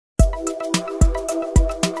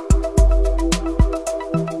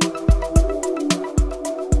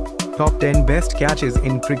Top 10 best catches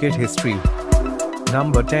in cricket history.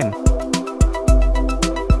 Number 10.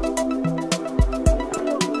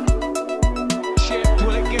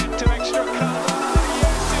 Will it get to extra cover?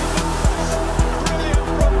 Yes, it does. Brilliant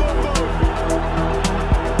from Bobo.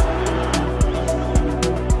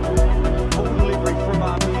 Full delivery from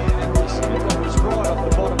up here, and the slipper was right off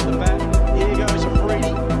the bottom of the bat. Here goes a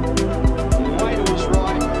freebie. Way to his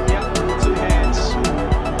right. Yep, 2 hands,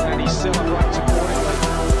 and he celebrates accordingly.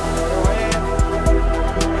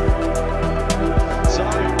 So,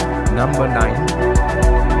 Number 9.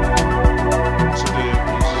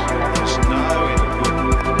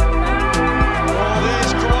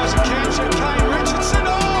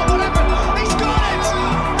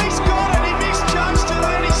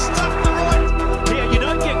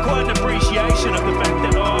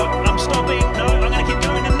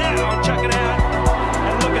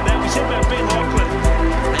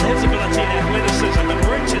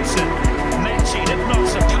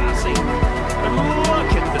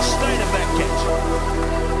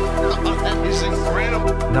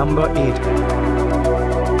 Number 8.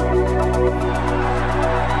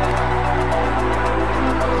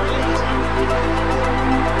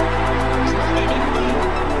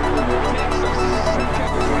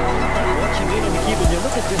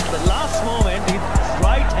 Look at this, the last moment, his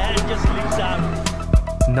right hand just leaves out.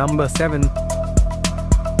 Number 7.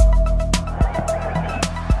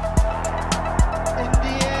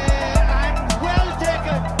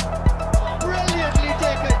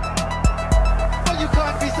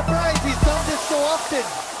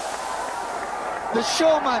 The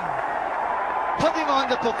showman putting on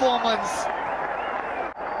the performance.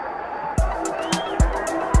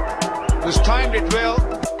 Who's timed it well.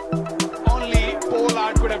 Only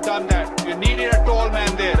Pollard could have done that. You needed a tall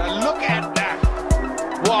man there. And look at that.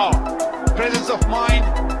 Wow. Presence of mind.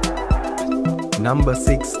 Number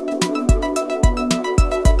 6.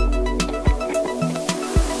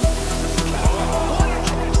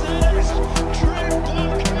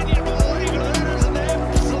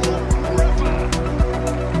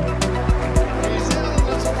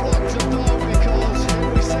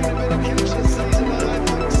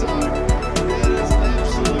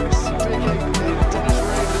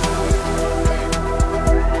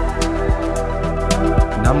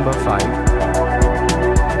 Number 5.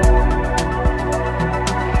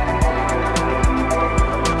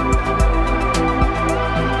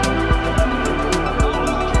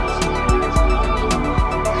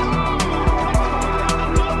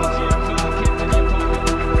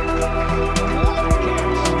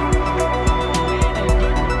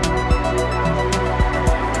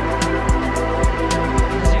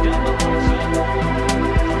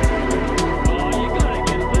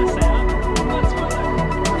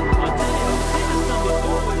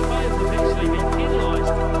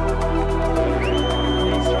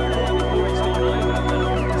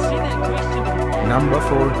 Number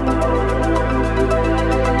 4.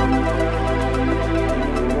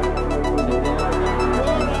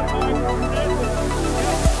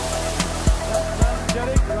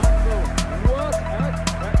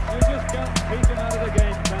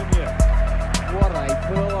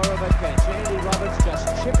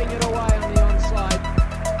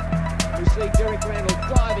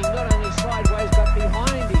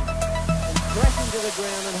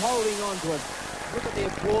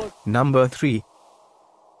 Number 3.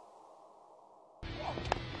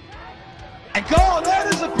 And God,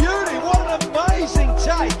 that is a beauty. What an amazing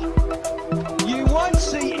take. You won't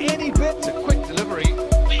see any bits. A quick delivery,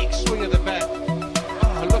 big swing of the bat.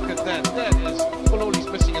 Oh, look at that. That is, well, all he's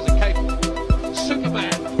missing is a cape.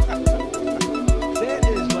 Superman. That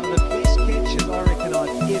is one of the best catches I reckon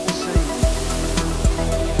I've ever seen.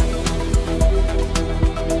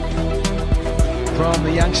 From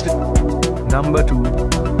the youngster. Number 2.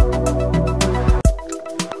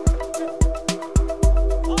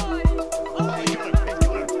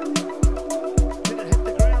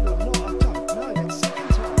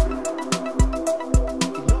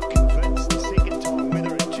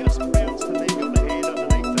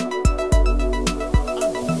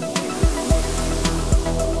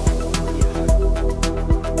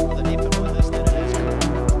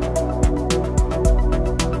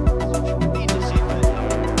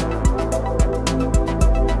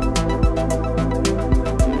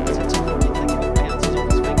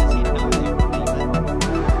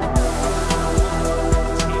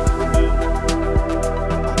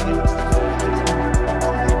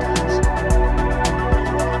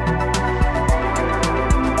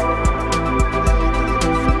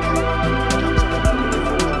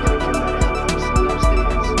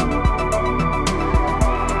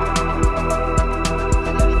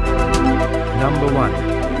 Number 1.